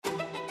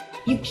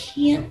You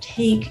can't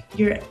take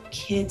your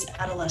kids'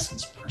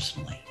 adolescence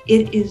personally.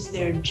 It is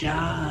their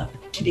job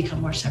to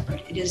become more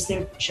separate. It is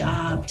their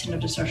job to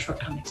notice our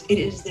shortcomings. It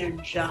is their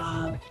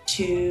job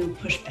to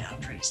push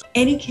boundaries.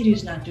 Any kid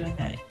who's not doing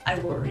that, I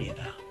worry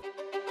about.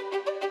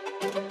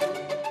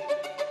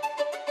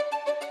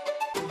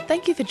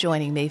 Thank you for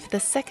joining me for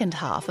the second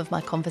half of my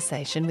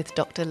conversation with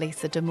Dr.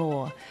 Lisa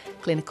Damour,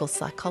 clinical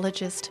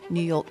psychologist,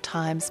 New York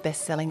Times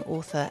bestselling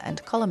author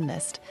and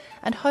columnist,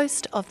 and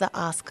host of the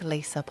Ask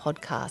Lisa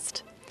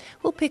podcast.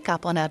 We'll pick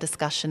up on our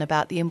discussion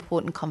about the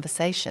important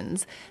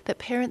conversations that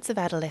parents of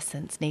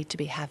adolescents need to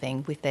be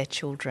having with their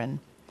children.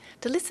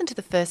 To listen to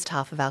the first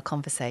half of our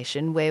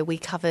conversation, where we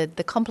covered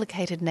the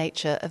complicated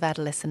nature of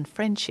adolescent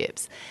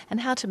friendships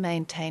and how to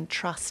maintain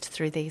trust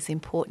through these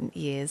important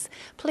years,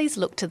 please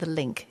look to the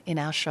link in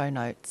our show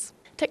notes.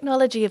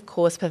 Technology, of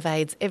course,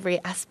 pervades every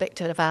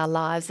aspect of our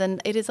lives,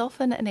 and it is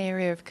often an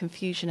area of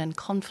confusion and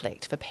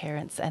conflict for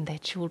parents and their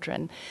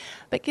children.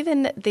 But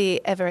given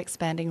the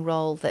ever-expanding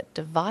role that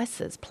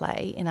devices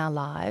play in our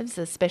lives,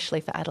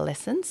 especially for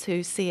adolescents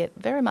who see it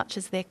very much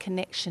as their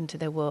connection to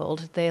their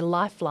world, their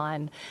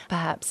lifeline,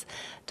 perhaps,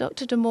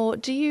 Dr. Damour,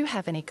 do you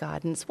have any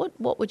guidance?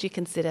 What would you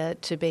consider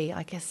to be,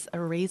 I guess, a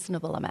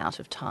reasonable amount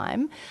of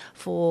time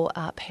for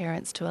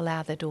parents to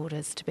allow their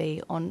daughters to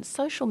be on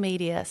social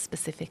media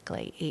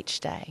specifically each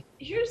day?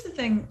 Here's the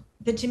thing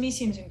that to me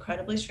seems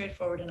incredibly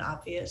straightforward and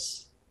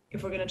obvious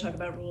if we're going to talk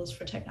about rules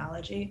for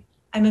technology.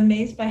 I'm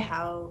amazed by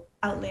how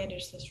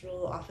outlandish this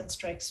rule often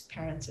strikes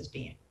parents as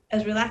being.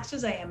 As relaxed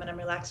as I am, and I'm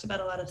relaxed about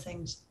a lot of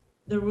things,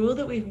 the rule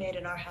that we've made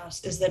in our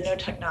house is that no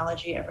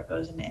technology ever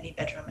goes into any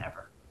bedroom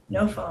ever.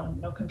 No phone,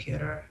 no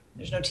computer.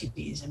 There's no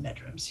TVs in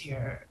bedrooms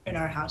here in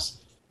our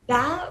house.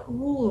 That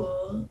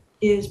rule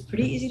is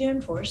pretty easy to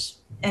enforce.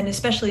 And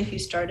especially if you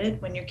start it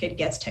when your kid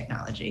gets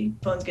technology.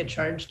 Phones get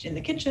charged in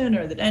the kitchen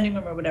or the dining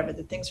room or whatever,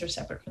 the things are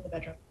separate from the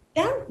bedroom.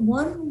 That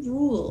one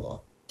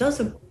rule does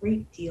a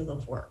great deal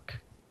of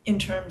work in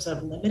terms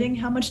of limiting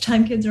how much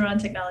time kids are on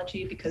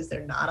technology because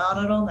they're not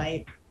on it all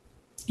night,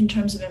 in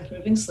terms of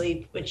improving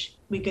sleep, which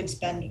we could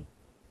spend,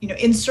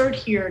 insert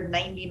here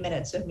 90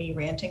 minutes of me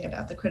ranting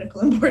about the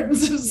critical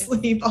importance of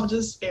sleep. I'll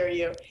just spare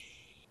you.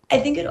 I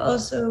think it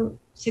also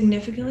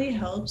significantly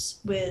helps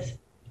with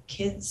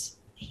kids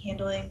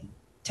handling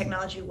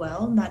technology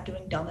well, not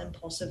doing dumb,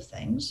 impulsive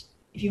things.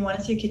 If you want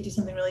to see a kid do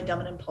something really dumb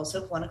and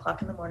impulsive,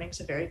 1:00 in the morning is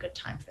a very good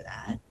time for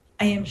that.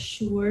 I am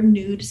sure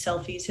nude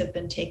selfies have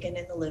been taken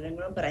in the living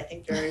room, but I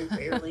think very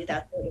rarely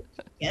that's what it's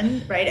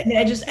taken, right? I mean,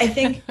 I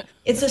think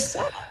it's a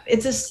setup.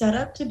 It's a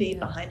setup to be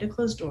behind a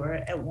closed door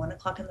at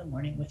 1:00 in the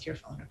morning with your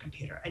phone or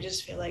computer. I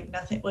just feel like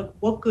nothing, like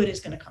what good is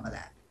going to come of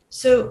that?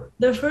 So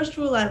the first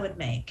rule I would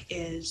make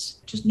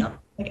is just no,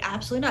 like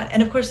absolutely not.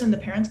 And of course, then the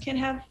parents can't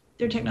have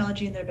their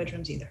technology in their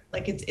bedrooms either.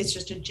 Like it's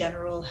just a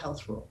general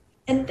health rule.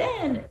 And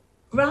then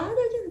rather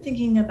than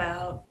thinking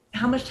about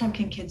how much time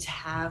can kids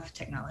have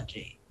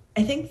technology,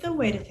 I think the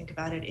way to think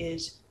about it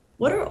is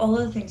what are all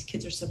of the things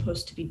kids are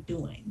supposed to be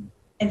doing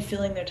and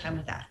filling their time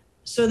with that.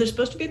 So they're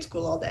supposed to be at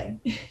school all day.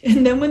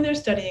 And then when they're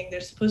studying,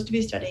 they're supposed to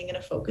be studying in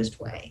a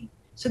focused way.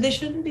 So they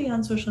shouldn't be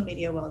on social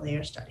media while they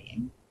are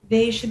studying.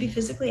 They should be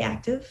physically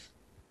active.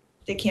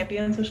 They can't be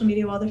on social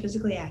media while they're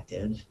physically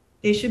active.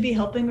 They should be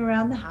helping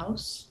around the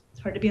house.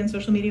 It's hard to be on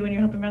social media when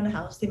you're helping around the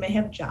house. They may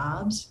have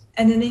jobs.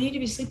 And then they need to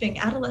be sleeping.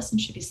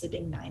 Adolescents should be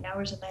sleeping 9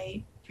 hours a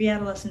night.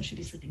 Pre-adolescents should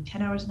be sleeping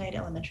 10 hours a night.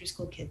 Elementary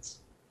school kids,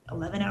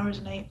 11 hours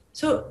a night.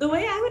 So the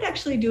way I would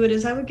actually do it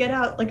is I would get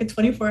out like a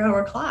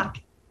 24-hour clock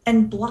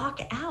and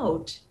block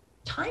out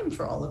time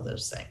for all of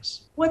those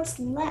things. What's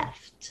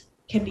left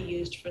can be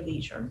used for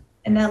leisure.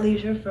 And that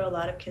leisure for a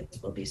lot of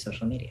kids will be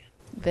social media.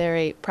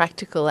 Very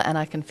practical, and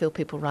I can feel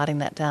people writing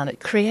that down.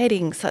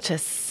 Creating such a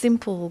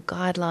simple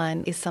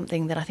guideline is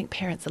something that I think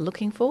parents are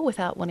looking for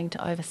without wanting to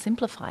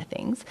oversimplify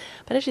things.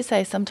 But as you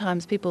say,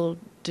 sometimes people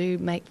do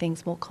make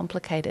things more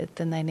complicated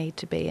than they need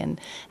to be, and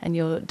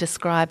you're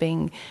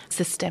describing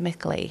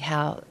systemically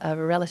how a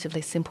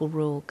relatively simple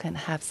rule can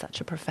have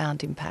such a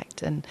profound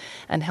impact and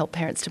help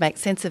parents to make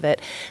sense of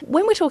it.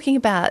 When we're talking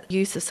about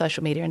use of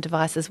social media and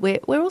devices,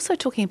 we're also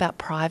talking about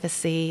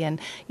privacy and,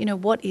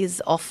 what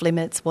is off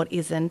limits, what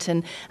isn't,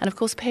 and of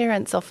course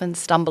parents often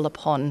stumble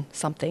upon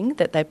something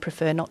that they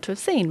prefer not to have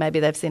seen. Maybe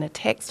they've seen a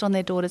text on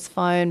their daughter's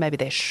phone, maybe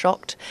they're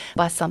shocked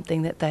by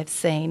something that they've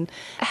seen.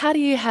 How do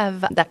you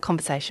have that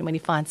conversation when you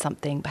find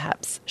something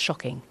perhaps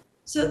shocking?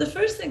 So the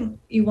first thing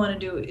you want to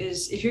do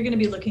is if you're going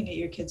to be looking at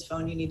your kid's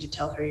phone, you need to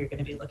tell her you're going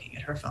to be looking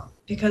at her phone.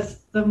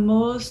 Because the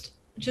most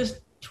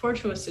just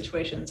tortuous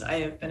situations I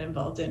have been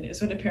involved in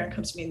is when a parent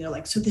comes to me and they're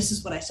like, so this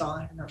is what I saw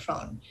on her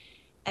phone.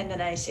 And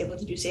then I say, well,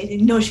 did you say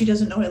anything? No, she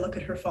doesn't know I look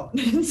at her phone.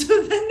 And so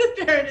then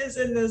the parent is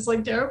in this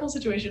like terrible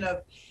situation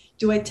of,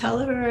 do I tell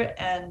her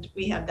and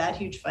we have that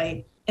huge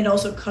fight and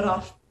also cut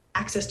off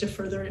access to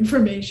further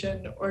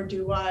information, or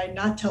do I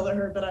not tell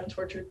her but I'm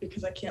tortured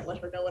because I can't let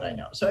her know what I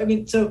know?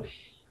 So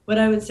what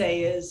I would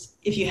say is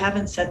if you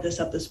haven't set this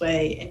up this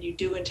way and you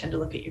do intend to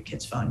look at your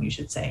kid's phone, you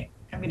should say,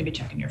 I'm going to be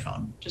checking your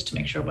phone just to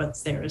make sure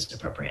what's there is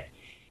appropriate.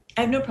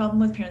 I have no problem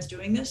with parents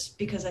doing this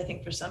because I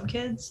think for some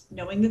kids,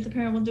 knowing that the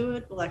parent will do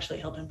it will actually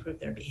help improve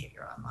their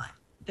behavior online,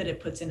 that it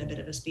puts in a bit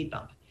of a speed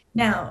bump.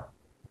 Now,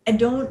 I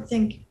don't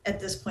think at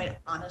this point,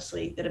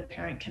 honestly, that a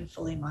parent can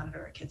fully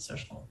monitor a kid's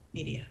social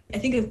media. I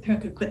think if a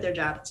parent could quit their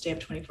job and stay up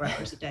 24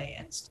 hours a day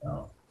and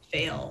still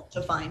fail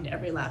to find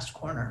every last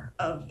corner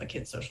of a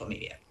kid's social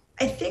media.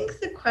 I think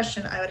the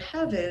question I would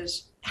have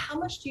is, how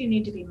much do you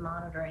need to be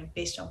monitoring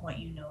based on what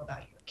you know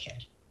about your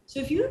kid? So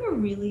if you have a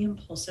really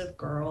impulsive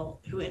girl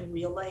who in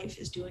real life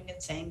is doing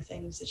and saying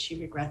things that she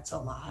regrets a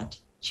lot,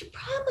 she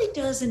probably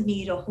doesn't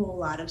need a whole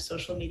lot of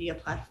social media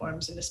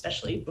platforms, and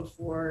especially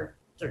before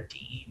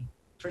 13,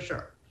 for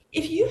sure.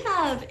 If you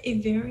have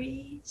a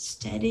very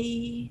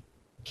steady,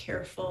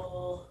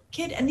 careful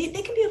kid, and they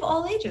can be of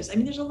all ages. I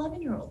mean, there's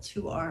 11-year-olds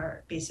who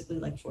are basically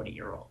like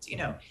 40-year-olds,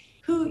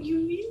 who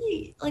you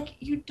really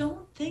you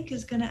don't think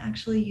is going to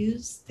actually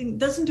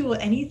doesn't do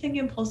anything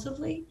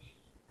impulsively.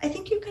 I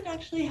think you can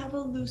actually have a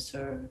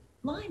looser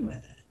line with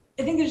it.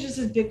 I think there's just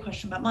this big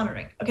question about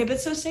monitoring. Okay, but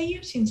so say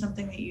you've seen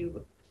something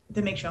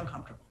that makes you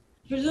uncomfortable.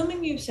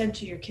 Presuming you've said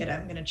to your kid,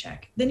 I'm going to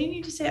check, then you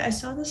need to say, I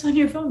saw this on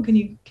your phone. Can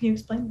you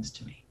explain this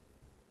to me?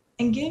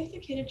 And give the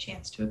kid a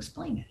chance to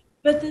explain it.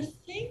 But the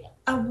thing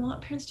I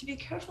want parents to be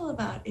careful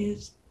about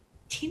is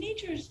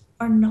teenagers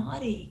are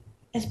naughty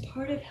as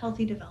part of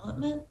healthy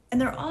development, and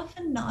they're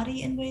often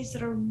naughty in ways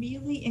that are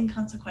really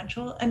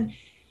inconsequential. And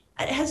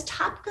has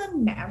Top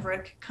Gun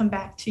Maverick come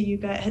back to you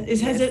guys?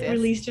 Has it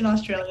released in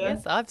Australia?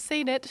 Yes, I've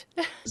seen it.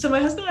 So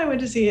my husband and I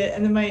went to see it,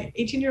 and then my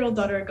 18-year-old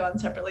daughter had gone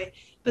separately.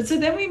 But so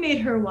then we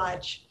made her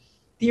watch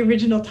the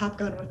original Top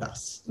Gun with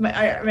us, my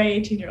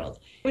 18-year-old,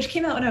 which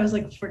came out when I was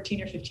like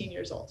 14 or 15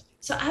 years old.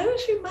 So I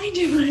was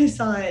reminded when I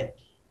saw it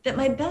that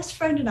my best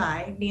friend and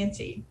I,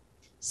 Nancy,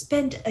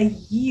 spent a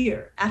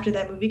year after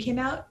that movie came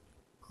out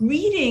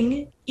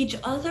greeting each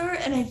other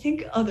and I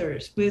think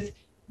others with,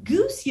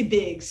 "Goose, you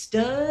big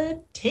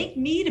stud, take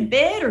me to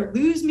bed or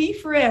lose me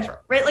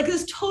forever," right? Like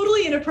this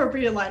totally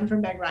inappropriate line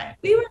from Meg Ryan.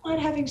 We were not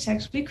having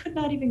sex. We could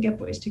not even get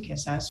boys to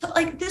kiss us. But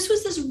like this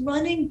was this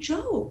running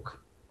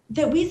joke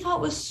that we thought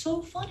was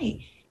so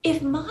funny.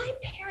 If my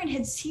parent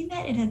had seen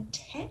that in a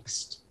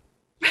text,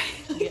 right,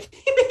 like,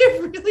 they may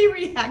have really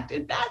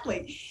reacted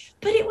badly.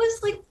 But it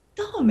was like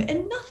dumb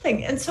and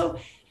nothing. And so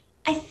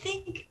I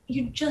think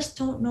you just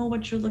don't know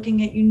what you're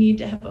looking at. You need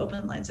to have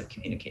open lines of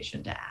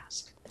communication to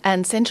ask.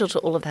 And central to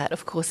all of that,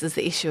 of course, is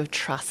the issue of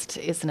trust,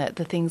 isn't it?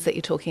 The things that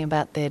you're talking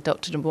about there,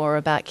 Dr. Damore,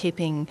 about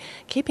keeping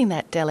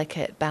that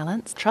delicate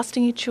balance,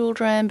 trusting your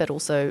children, but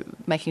also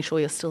making sure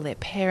you're still their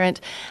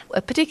parent,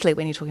 particularly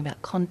when you're talking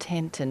about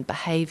content and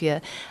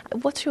behaviour.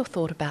 What's your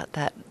thought about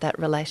that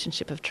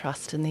relationship of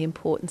trust and the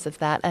importance of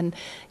that? And,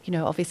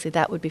 obviously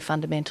that would be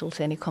fundamental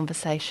to any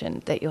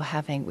conversation that you're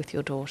having with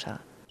your daughter.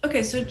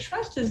 Okay, so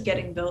trust is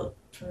getting built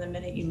from the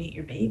minute you meet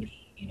your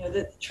baby.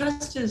 The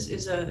trust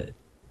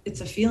it's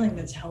a feeling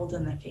that's held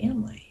in the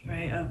family,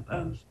 right?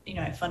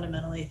 I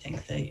fundamentally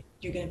think that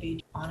you're going to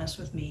be honest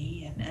with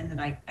me and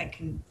that I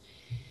can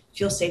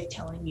feel safe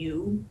telling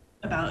you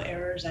about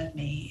errors I've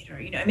made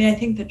I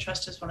think that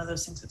trust is one of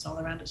those things that's all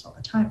around us all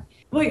the time.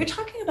 What you're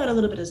talking about a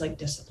little bit is like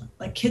discipline,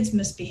 like kids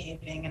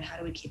misbehaving and how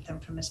do we keep them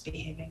from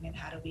misbehaving and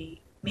how do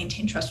we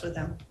maintain trust with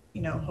them,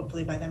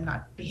 hopefully by them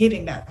not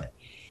behaving badly.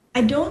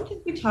 I don't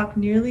think we talk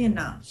nearly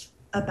enough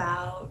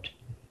about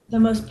the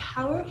most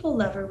powerful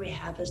lever we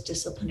have as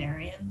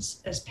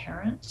disciplinarians, as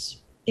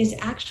parents, is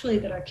actually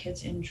that our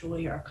kids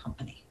enjoy our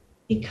company.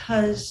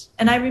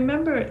 And I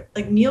remember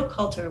Neil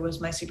Coulter was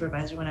my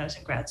supervisor when I was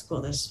in grad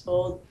school, this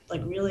old,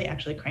 really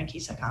actually cranky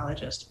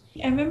psychologist.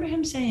 I remember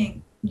him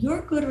saying,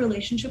 your good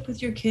relationship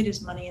with your kid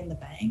is money in the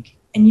bank,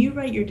 and you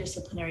write your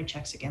disciplinary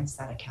checks against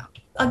that account.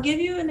 I'll give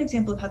you an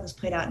example of how this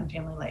played out in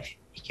family life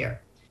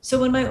here. So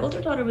when my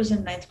older daughter was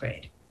in 9th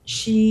grade,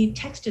 she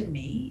texted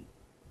me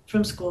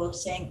from school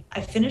saying,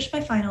 I finished my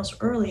finals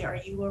early, are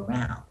you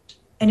around?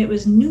 And it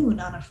was noon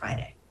on a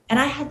Friday. And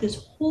I had this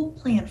whole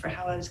plan for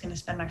how I was going to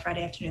spend my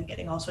Friday afternoon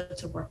getting all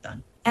sorts of work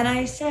done. And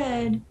I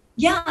said,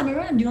 yeah, I'm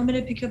around. Do you want me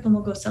to pick you up and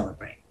we'll go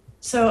celebrate?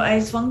 So I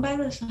swung by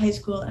this high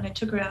school and I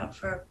took her out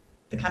for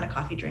the kind of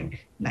coffee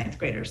drink 9th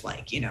graders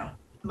like,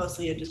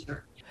 mostly a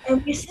dessert.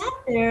 And we sat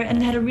there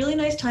and had a really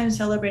nice time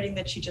celebrating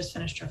that she just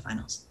finished her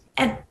finals.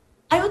 And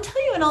I will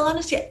tell you in all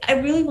honesty, I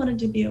really wanted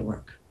to be at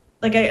work.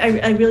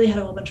 I really had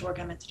a whole bunch of work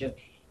I meant to do.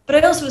 But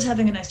I also was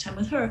having a nice time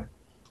with her.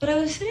 But I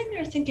was sitting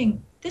there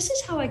thinking, this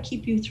is how I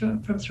keep you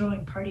from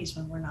throwing parties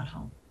when we're not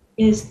home.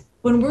 Is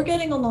when we're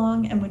getting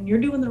along and when you're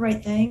doing the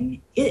right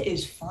thing, it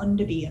is fun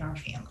to be in our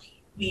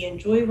family. We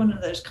enjoy one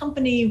another's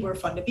company. We're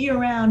fun to be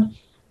around.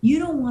 You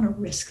don't want to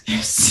risk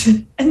this.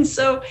 And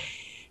so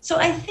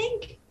I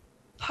think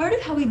part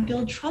of how we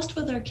build trust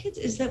with our kids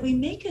is that we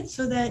make it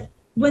so that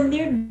when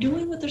they're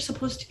doing what they're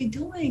supposed to be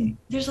doing,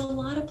 there's a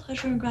lot of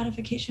pleasure and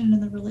gratification in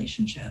the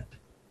relationship,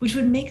 which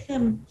would make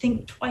them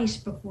think twice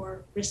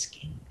before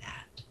risking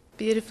that.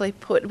 beautifully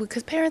put,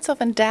 because parents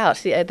often doubt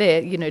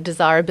their,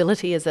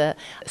 desirability as a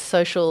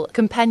social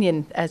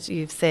companion. As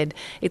you've said,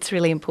 it's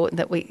really important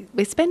that we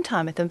spend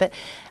time with them. But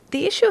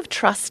the issue of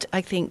trust,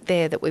 I think,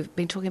 there that we've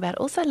been talking about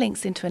also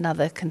links into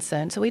another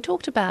concern. So we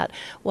talked about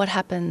what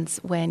happens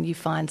when you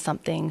find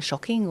something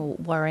shocking or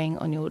worrying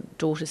on your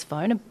daughter's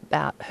phone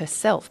about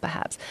herself,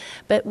 perhaps.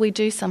 But we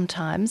do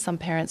sometimes, some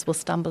parents will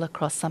stumble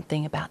across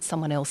something about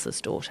someone else's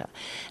daughter.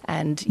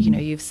 And,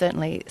 you've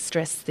certainly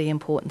stressed the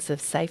importance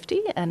of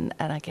safety, and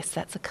I guess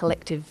that's a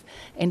collective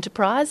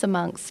enterprise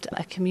amongst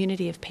a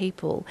community of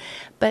people.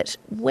 But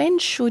when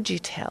should you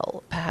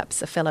tell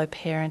perhaps a fellow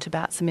parent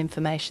about some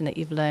information that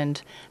you've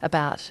learned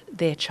about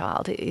their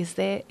child? Is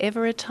there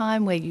ever a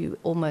time where you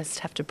almost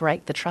have to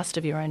break the trust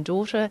of your own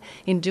daughter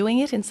in doing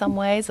it in some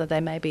ways, or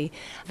they may be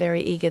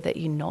very eager that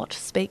you not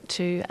speak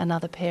to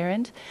another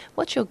parent?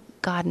 What's your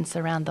guidance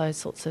around those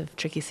sorts of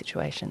tricky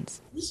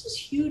situations? This is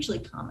hugely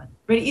common,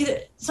 right? Either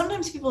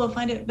sometimes people will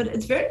find it, but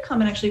it's very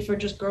common actually for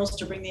just girls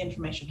to bring the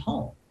information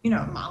home.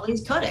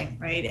 Molly's cutting,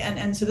 right?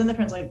 And so then the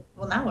parent's like,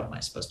 well, now what am I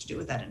supposed to do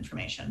with that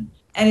information?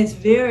 And it's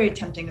very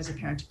tempting as a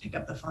parent to pick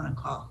up the phone and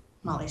call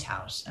Molly's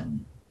house.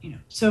 And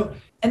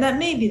and that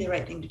may be the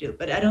right thing to do,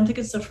 but I don't think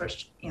it's the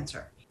first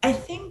answer. I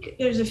think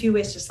there's a few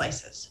ways to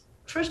slice this.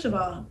 First of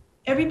all,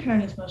 every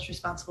parent is most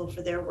responsible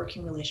for their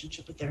working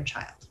relationship with their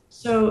child.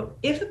 So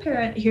if a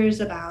parent hears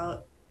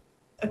about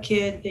a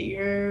kid that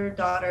your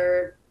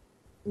daughter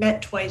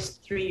met twice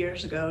 3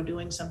 years ago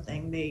doing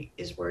something that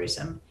is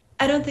worrisome,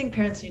 I don't think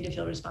parents need to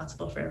feel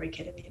responsible for every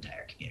kid in the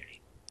entire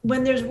community.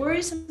 When there's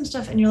worrisome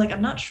stuff and you're like,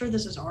 I'm not sure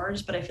this is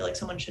ours, but I feel like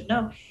someone should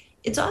know,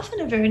 it's often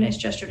a very nice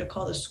gesture to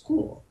call the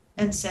school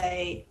and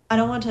say, I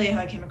don't want to tell you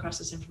how I came across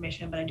this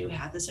information, but I do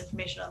have this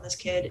information on this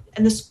kid.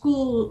 And the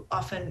school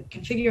often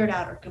can figure it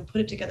out or can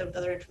put it together with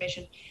other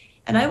information.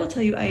 And I will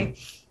tell you, I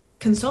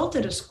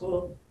consulted a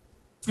school,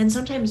 and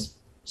sometimes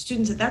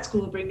students at that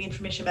school will bring me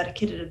information about a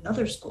kid at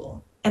another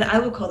school. And I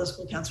will call the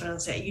school counselor and I'll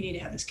say, you need to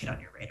have this kid on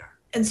your radar.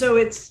 And so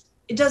it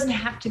doesn't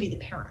have to be the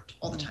parent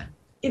all the time.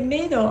 It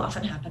may, though,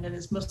 often happen, and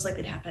is most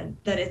likely to happen,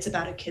 that it's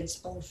about a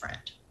kid's own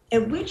friend.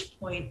 At which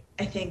point,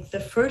 I think the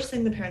first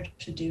thing the parent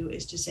should do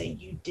is to say,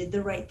 you did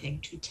the right thing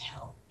to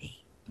tell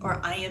me, or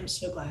I am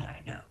so glad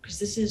I know, because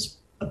this is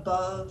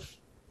above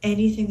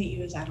anything that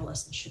you as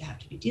adolescents should have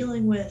to be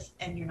dealing with,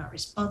 and you're not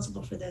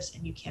responsible for this,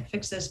 and you can't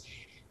fix this.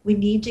 We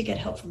need to get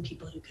help from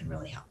people who can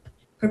really help.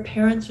 Her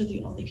parents are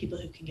the only people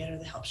who can get her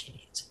the help she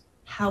needs.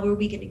 How are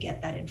we going to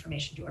get that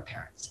information to her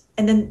parents?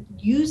 And then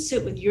you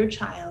sit with your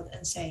child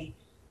and say,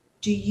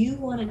 do you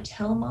want to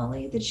tell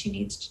Molly that she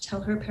needs to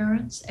tell her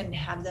parents and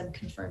have them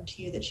confirm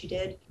to you that she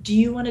did? Do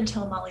you want to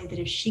tell Molly that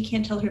if she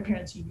can't tell her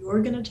parents,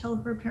 you're going to tell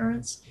her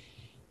parents?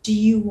 Do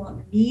you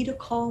want me to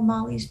call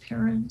Molly's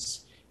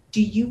parents? Do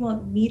you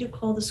want me to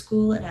call the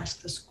school and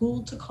ask the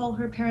school to call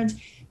her parents?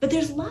 But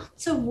there's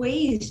lots of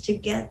ways to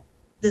get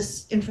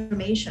this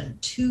information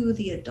to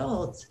the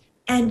adults.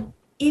 And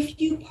if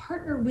you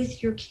partner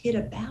with your kid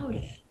about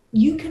it,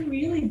 you can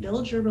really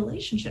build your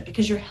relationship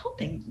because you're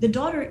helping the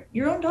daughter.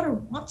 Your own daughter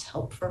wants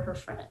help for her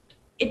friend.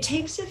 It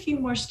takes a few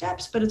more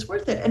steps, but it's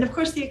worth it. And of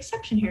course, the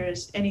exception here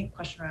is any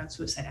question around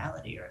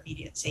suicidality or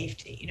immediate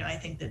safety. I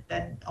think that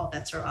then all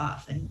bets are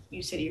off. And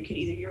you say to your kid,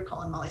 either you're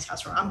calling Molly's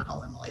house or I'm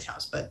calling Molly's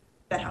house, but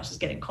that house is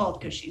getting called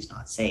because she's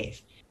not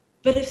safe.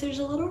 But if there's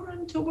a little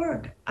room to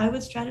work, I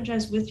would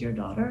strategize with your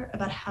daughter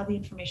about how the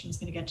information is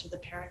going to get to the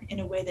parent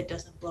in a way that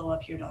doesn't blow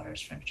up your daughter's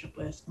friendship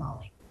with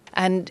Molly.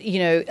 And,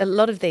 a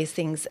lot of these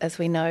things, as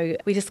we know,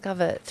 we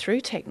discover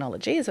through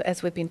technology,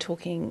 as we've been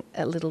talking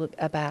a little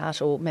about,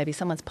 or maybe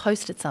someone's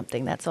posted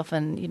something that's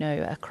often,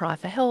 a cry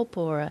for help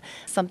or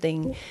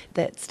something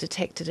that's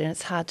detected and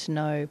it's hard to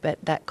know. But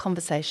that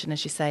conversation,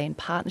 as you say, in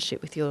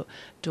partnership with your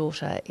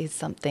daughter is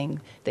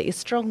something that you're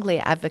strongly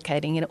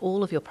advocating in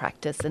all of your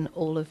practice and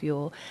all of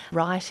your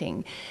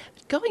writing.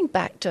 Going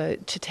back to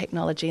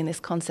technology and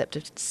this concept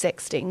of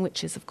sexting,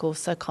 which is, of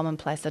course, so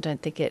commonplace, I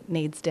don't think it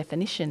needs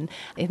definition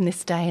in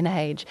this day and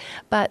age.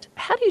 But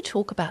how do you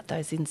talk about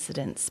those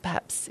incidents?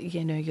 Perhaps,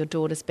 your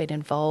daughter's been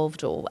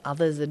involved or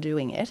others are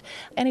doing it.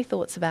 Any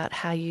thoughts about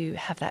how you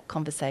have that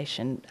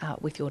conversation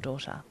with your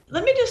daughter?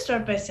 Let me just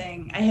start by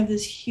saying I have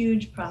this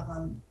huge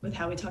problem with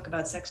how we talk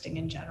about sexting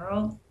in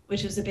general,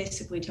 which is to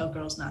basically tell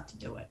girls not to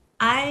do it.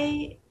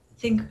 I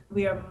think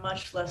we are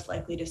much less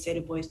likely to say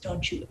to boys,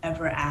 don't you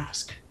ever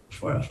ask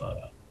for a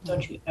photo.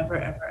 Don't you ever,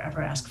 ever,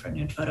 ever ask for a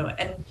nude photo.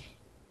 And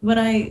when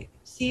I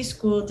see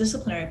school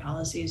disciplinary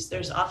policies,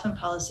 there's often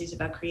policies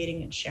about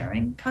creating and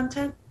sharing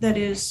content that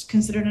is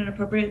considered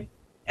inappropriate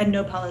and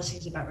no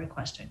policies about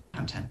requesting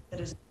content that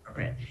is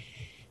appropriate.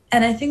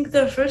 And I think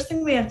the first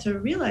thing we have to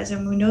realize,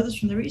 and we know this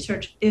from the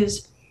research,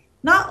 is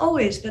not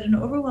always, but an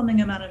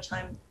overwhelming amount of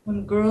time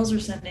when girls are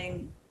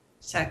sending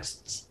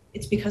sexts,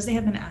 it's because they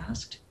have been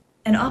asked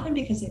and often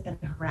because they've been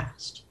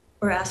harassed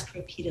or asked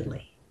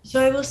repeatedly. So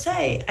I will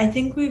say, I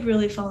think we've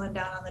really fallen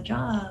down on the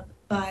job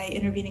by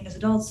intervening as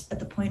adults at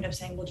the point of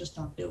saying, well, just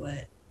don't do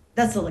it.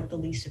 That's the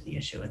least of the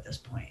issue at this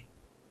point.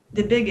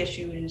 The big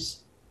issue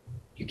is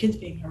your kid's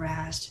being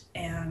harassed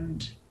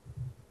and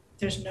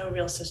there's no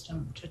real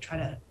system to try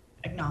to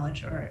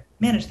acknowledge or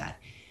manage that.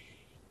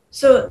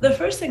 So the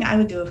first thing I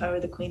would do if I were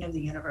the queen of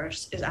the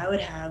universe is I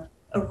would have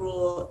a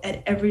rule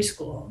at every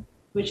school,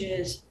 which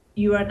is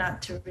you are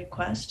not to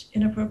request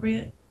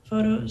inappropriate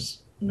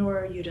photos, nor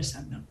are you to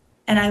send them.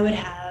 And I would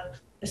have,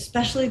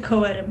 especially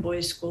co-ed and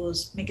boys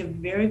schools, make it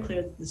very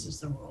clear that this is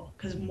the rule,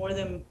 because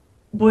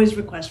boys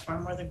request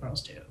far more than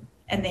girls do,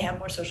 and they have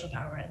more social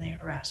power and they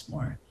harass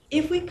more.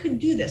 If we could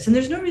do this, and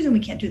there's no reason we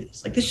can't do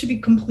this, like this should be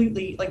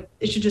completely, like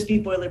it should just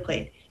be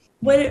boilerplate.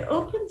 What it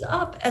opens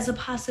up as a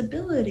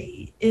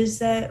possibility is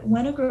that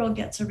when a girl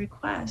gets a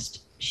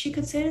request, she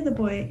could say to the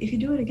boy, if you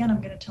do it again,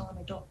 I'm going to tell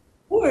an adult.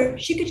 Or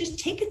she could just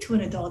take it to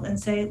an adult and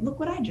say, look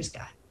what I just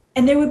got.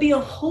 And there would be a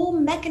whole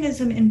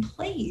mechanism in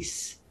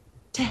place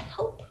to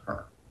help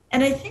her.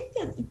 And I think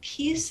that the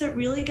piece that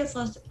really gets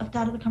left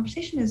out of the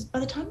conversation is by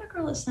the time a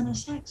girl is sent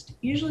a text,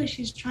 usually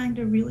she's trying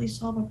to really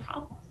solve a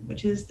problem,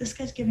 which is this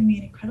guy's giving me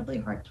an incredibly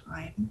hard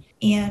time.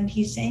 And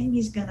he's saying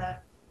he's going to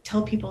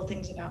tell people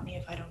things about me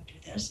if I don't do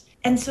this.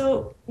 And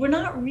so we're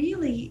not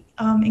really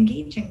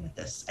engaging with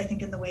this, I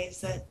think, in the ways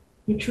that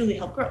would truly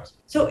help girls.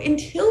 So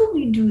until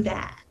we do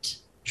that,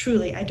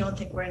 truly, I don't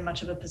think we're in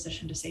much of a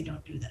position to say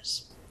don't do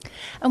this.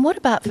 And what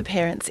about for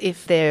parents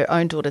if their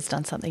own daughter's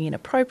done something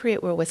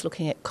inappropriate? We're always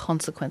looking at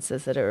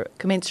consequences that are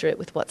commensurate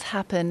with what's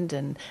happened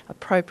and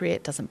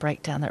appropriate, doesn't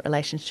break down that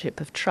relationship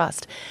of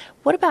trust.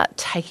 What about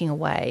taking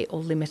away or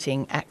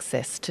limiting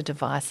access to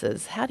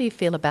devices? How do you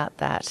feel about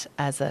that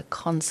as a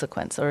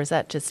consequence, or is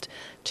that just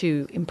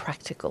too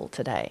impractical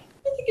today?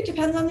 I think it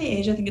depends on the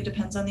age. I think it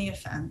depends on the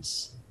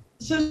offense.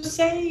 So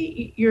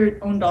say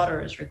your own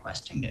daughter is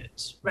requesting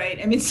nudes, right?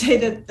 I mean, say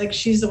that like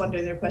she's the one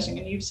doing the requesting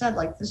and you've said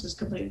like this is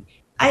completely,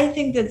 I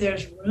think that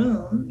there's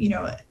room,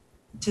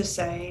 to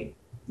say,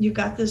 you've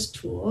got this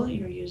tool,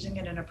 you're using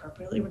it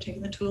inappropriately, we're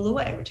taking the tool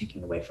away. We're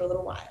taking it away for a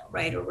little while,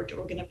 right? Or we're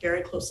going to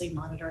very closely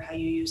monitor how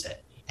you use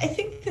it. I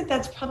think that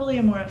that's probably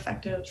a more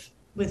effective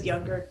with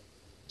younger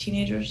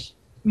teenagers,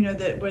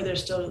 that where they're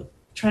still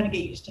trying to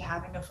get used to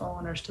having a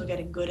phone or still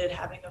getting good at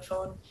having a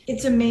phone.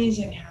 It's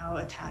amazing how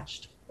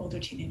attached older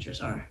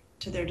teenagers are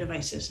to their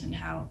devices and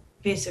how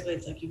basically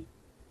it's like you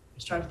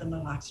starve them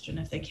of oxygen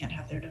if they can't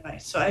have their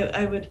device. So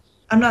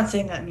I'm not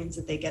saying that means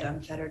that they get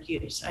unfettered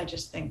use. I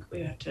just think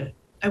we have to,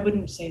 I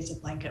wouldn't say it's a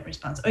blanket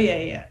response. Oh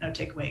yeah, no,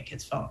 take away a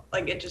kid's phone.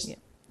 Like it just,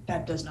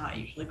 that does not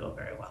usually go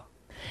very well.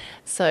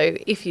 So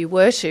if you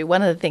were to,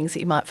 one of the things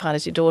that you might find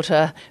is your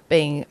daughter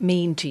being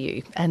mean to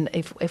you. And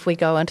if we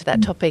go onto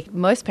that topic,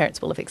 most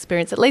parents will have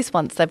experienced at least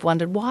once, they've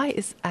wondered, why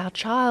is our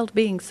child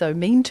being so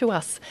mean to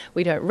us?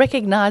 We don't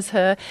recognise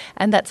her.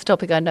 And that's a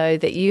topic I know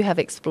that you have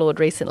explored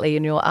recently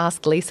in your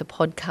Ask Lisa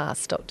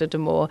podcast, Dr.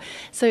 Damour.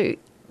 So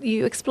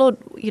you explored,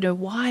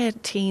 why are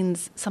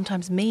teens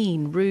sometimes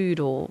mean, rude,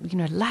 or,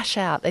 lash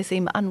out? They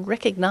seem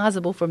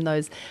unrecognisable from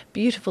those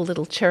beautiful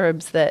little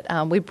cherubs that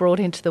we brought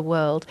into the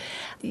world.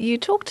 You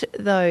talked,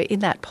 though, in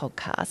that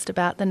podcast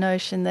about the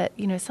notion that,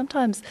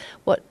 sometimes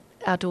what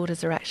our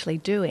daughters are actually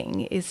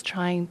doing is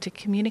trying to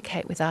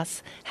communicate with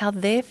us how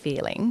they're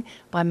feeling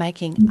by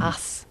making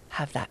us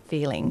have that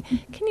feeling.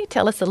 Can you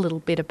tell us a little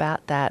bit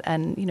about that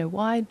and,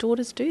 why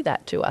daughters do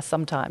that to us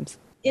sometimes?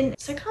 In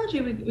psychology,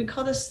 we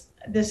call this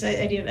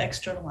idea of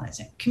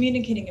externalizing,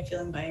 communicating a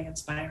feeling by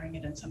inspiring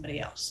it in somebody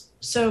else.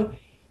 So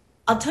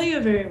I'll tell you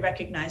a very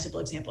recognizable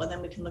example, and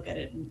then we can look at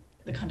it in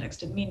the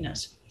context of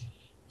meanness.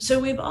 So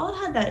we've all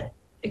had that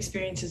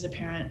experience as a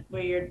parent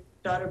where your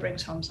daughter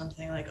brings home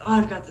something like, oh,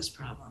 I've got this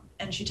problem.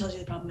 And she tells you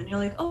the problem and you're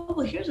like, oh,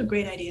 well, here's a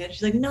great idea. And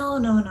she's like, no,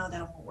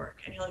 that won't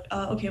work. And you're like,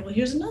 okay, well,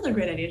 here's another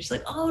great idea. And she's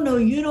like, oh, no,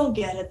 you don't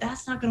get it.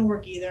 That's not going to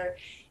work either.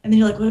 And then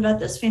you're like, what about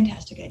this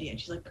fantastic idea? And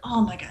she's like,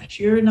 oh my gosh,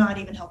 you're not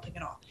even helping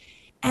at all.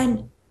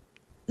 And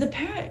the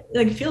parent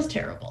feels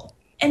terrible.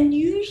 And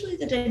usually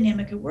the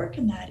dynamic at work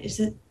in that is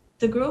that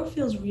the girl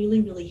feels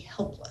really, really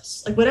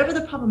helpless. Like whatever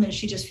the problem is,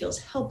 she just feels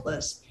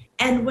helpless.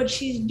 And what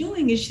she's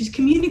doing is she's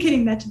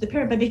communicating that to the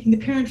parent by making the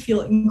parent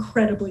feel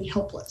incredibly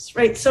helpless,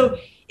 right? So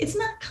it's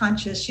not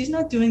conscious. She's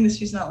not doing this.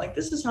 She's not like,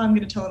 this is how I'm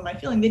going to tell them my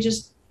feeling. They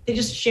just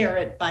share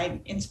it by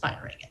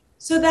inspiring it.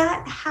 So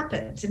that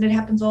happens, and it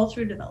happens all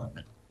through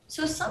development.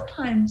 So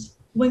sometimes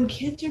when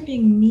kids are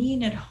being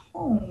mean at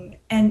home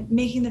and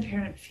making the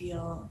parent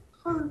feel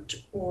hurt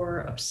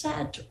or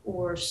upset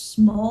or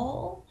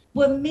small,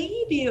 what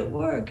may be at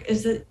work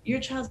is that your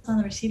child's on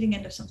the receiving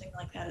end of something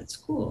like that at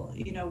school,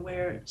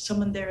 where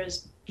someone there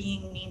is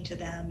being mean to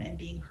them and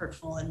being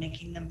hurtful and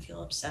making them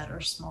feel upset or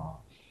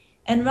small.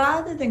 And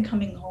rather than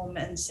coming home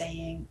and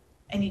saying,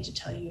 I need to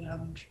tell you how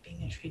I'm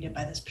being treated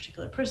by this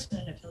particular person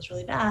and it feels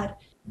really bad,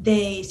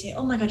 they say,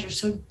 oh my God, you're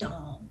so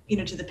dumb,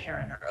 to the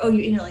parent, or, oh,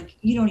 you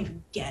don't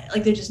even get it.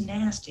 Like they're just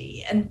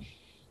nasty. And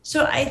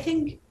so I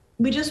think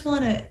we just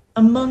want to,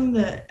 among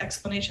the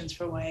explanations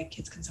for why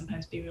kids can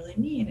sometimes be really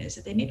mean is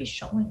that they may be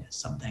showing us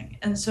something.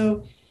 And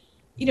so,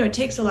 it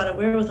takes a lot of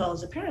wherewithal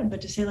as a parent, but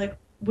to say like,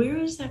 where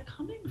is that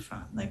coming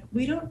from? Like,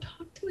 we don't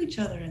talk to each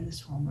other in this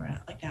home or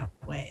like that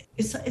way.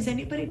 Is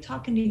anybody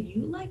talking to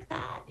you like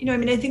that?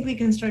 I think we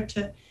can start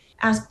to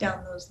ask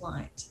down those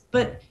lines.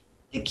 But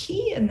The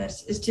key in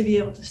this is to be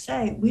able to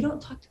say, we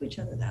don't talk to each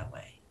other that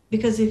way.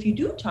 Because if you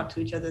do talk to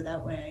each other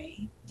that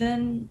way,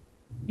 then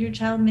your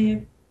child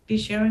may be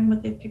sharing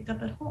what they picked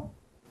up at home.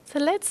 So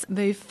let's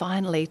move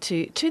finally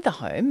to the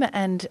home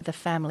and the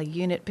family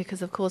unit,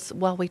 because of course,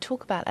 while we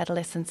talk about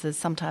adolescence as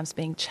sometimes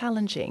being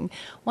challenging,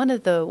 one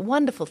of the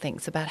wonderful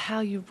things about how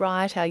you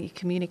write, how you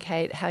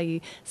communicate, how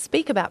you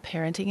speak about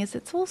parenting is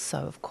it's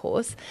also, of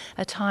course,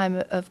 a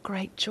time of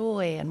great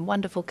joy and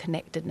wonderful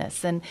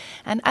connectedness. And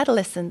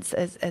adolescence,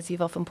 as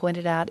you've often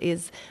pointed out,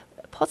 is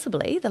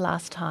possibly the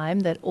last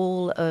time that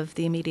all of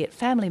the immediate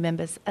family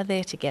members are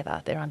there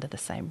together. They're under the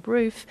same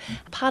roof,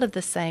 part of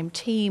the same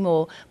team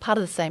or part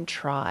of the same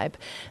tribe.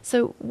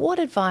 So what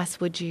advice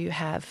would you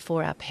have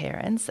for our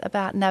parents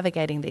about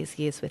navigating these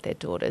years with their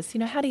daughters?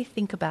 How do you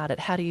think about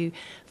it? How do you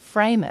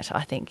frame it,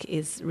 I think,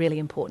 is really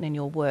important in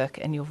your work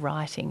and your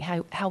writing,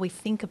 how we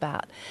think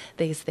about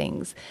these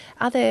things.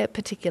 Are there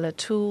particular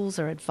tools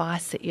or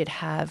advice that you'd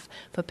have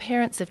for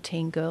parents of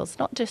teen girls,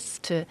 not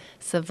just to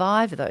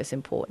survive those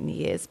important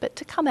years, but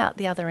to come out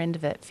the other end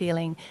of it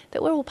feeling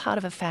that we're all part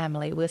of a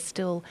family, we're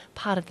still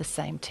part of the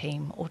same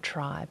team or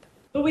tribe?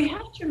 What we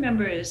have to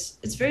remember is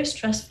it's very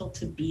stressful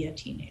to be a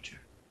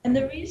teenager. And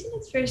the reason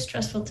it's very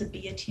stressful to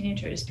be a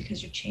teenager is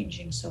because you're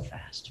changing so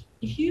fast.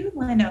 If you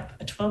line up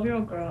a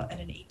 12-year-old girl and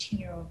an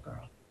 18-year-old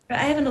girl,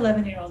 I have an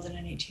 11-year-old and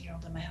an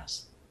 18-year-old in my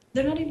house.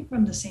 They're not even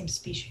from the same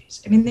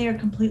species. I mean, they are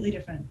completely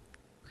different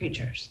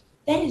creatures.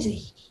 That is a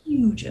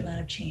huge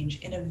amount of change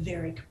in a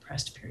very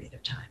compressed period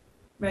of time.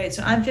 Right,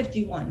 so I'm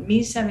 51.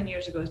 Me 7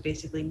 years ago is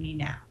basically me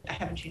now. I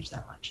haven't changed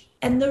that much.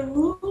 And the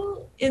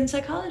rule in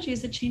psychology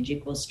is that change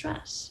equals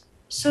stress.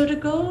 So to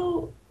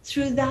go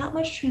through that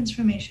much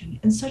transformation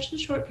in such a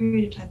short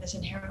period of time is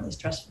inherently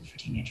stressful for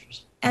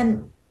teenagers.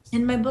 And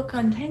in my book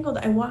Untangled,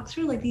 I walk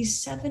through these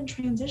 7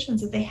 transitions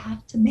that they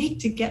have to make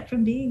to get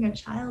from being a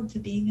child to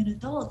being an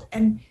adult.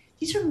 And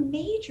these are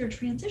major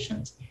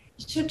transitions.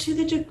 So to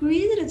the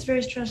degree that it's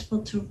very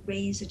stressful to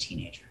raise a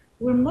teenager,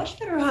 we're much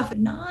better off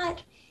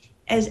not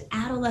as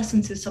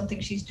adolescence is something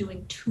she's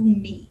doing to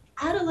me.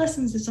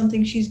 Adolescence is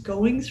something she's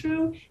going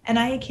through, and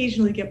I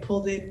occasionally get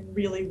pulled in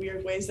really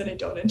weird ways that I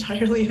don't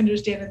entirely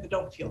understand and that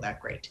don't feel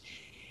that great.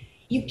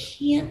 You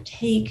can't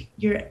take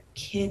your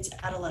kids'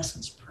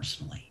 adolescence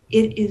personally.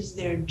 It is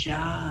their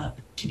job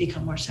to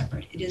become more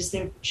separate. It is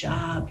their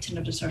job to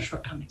notice our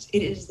shortcomings.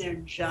 It is their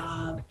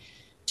job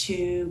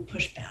to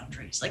push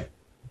boundaries.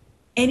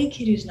 Any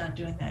kid who's not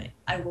doing that,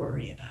 I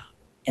worry about.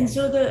 And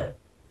so the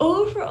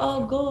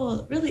overall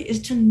goal really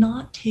is to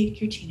not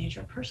take your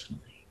teenager personally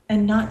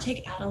and not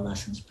take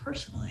adolescence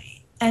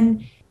personally.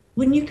 And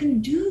when you can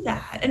do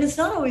that, and it's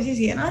not always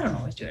easy, and I don't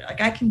always do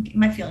it.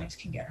 My feelings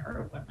can get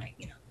hurt when my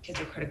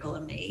kids are critical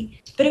of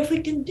me. But if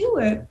we can do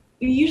it,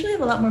 we usually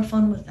have a lot more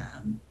fun with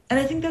them. And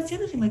I think that's the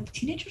other thing.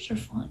 Teenagers are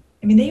fun.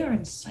 I mean, they are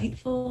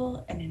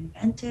insightful and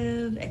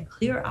inventive and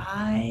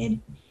clear-eyed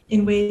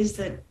in ways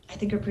that I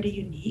think are pretty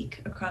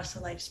unique across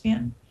the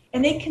lifespan.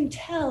 And they can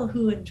tell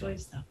who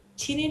enjoys them.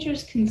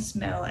 Teenagers can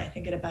smell, I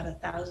think, at about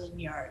 1,000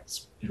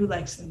 yards who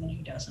likes them and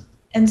who doesn't.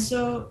 And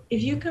so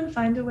if you can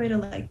find a way to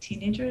like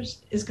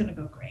teenagers, it's going to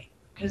go great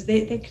because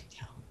they can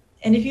tell.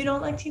 And if you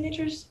don't like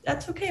teenagers,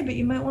 that's okay, but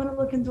you might want to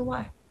look into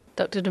why.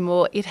 Dr.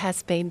 Damour, it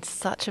has been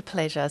such a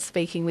pleasure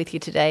speaking with you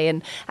today.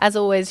 And as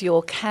always,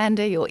 your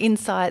candour, your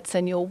insights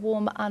and your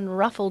warm,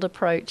 unruffled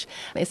approach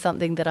is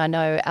something that I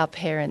know our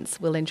parents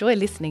will enjoy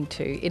listening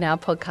to in our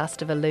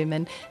podcast of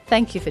Illumin.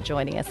 Thank you for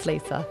joining us,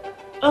 Lisa.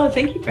 Oh,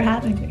 thank you for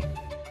having me.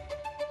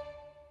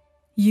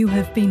 You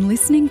have been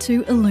listening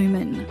to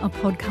Illumin, a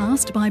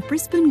podcast by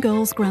Brisbane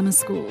Girls Grammar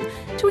School.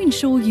 To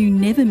ensure you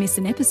never miss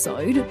an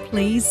episode,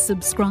 please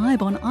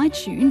subscribe on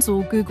iTunes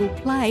or Google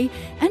Play,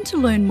 and to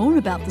learn more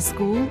about the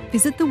school,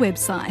 visit the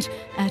website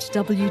at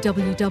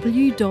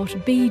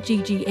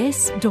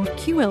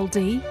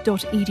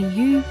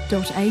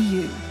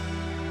www.bggs.qld.edu.au.